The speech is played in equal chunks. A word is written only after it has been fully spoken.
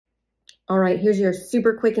All right, here's your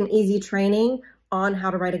super quick and easy training on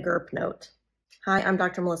how to write a GIRP note. Hi, I'm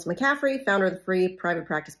Dr. Maelisa McCaffrey, founder of the free private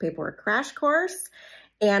practice paperwork crash course.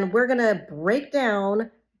 And we're gonna break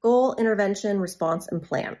down goal, intervention, response, and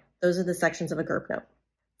plan. Those are the sections of a GIRP note.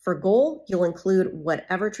 For goal, you'll include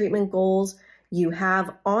whatever treatment goals you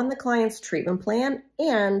have on the client's treatment plan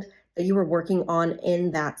and that you were working on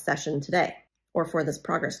in that session today or for this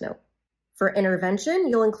progress note. For intervention,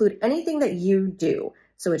 you'll include anything that you do.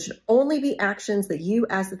 So it should only be actions that you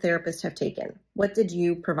as the therapist have taken. What did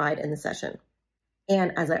you provide in the session?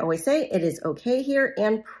 And as I always say, it is okay here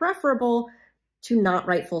and preferable to not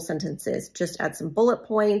write full sentences. Just add some bullet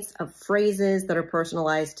points of phrases that are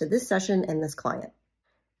personalized to this session and this client.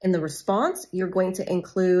 In the response, you're going to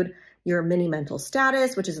include your mini mental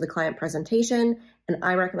status, which is the client presentation. And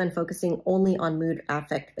I recommend focusing only on mood,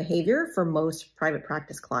 affect, behavior for most private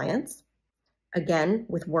practice clients. Again,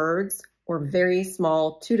 with words or very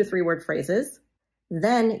small 2 to 3 word phrases.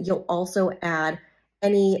 Then you'll also add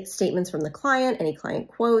any statements from the client, any client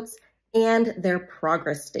quotes, and their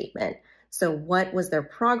progress statement. So what was their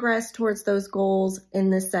progress towards those goals in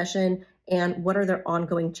this session, and what are their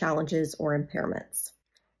ongoing challenges or impairments?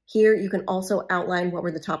 Here, you can also outline what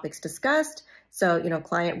were the topics discussed. So,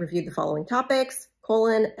 client reviewed the following topics,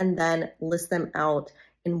 and then list them out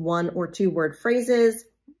in 1 or 2 word phrases,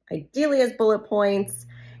 ideally as bullet points,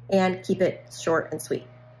 and keep it short and sweet.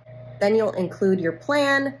 Then you'll include your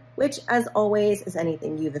plan, which as always is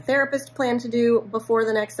anything you, the therapist, plan to do before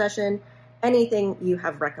the next session, anything you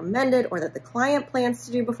have recommended or that the client plans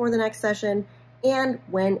to do before the next session, and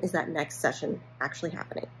when is that next session actually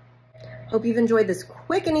happening. Hope you've enjoyed this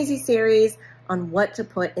quick and easy series on what to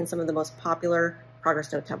put in some of the most popular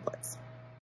progress note templates.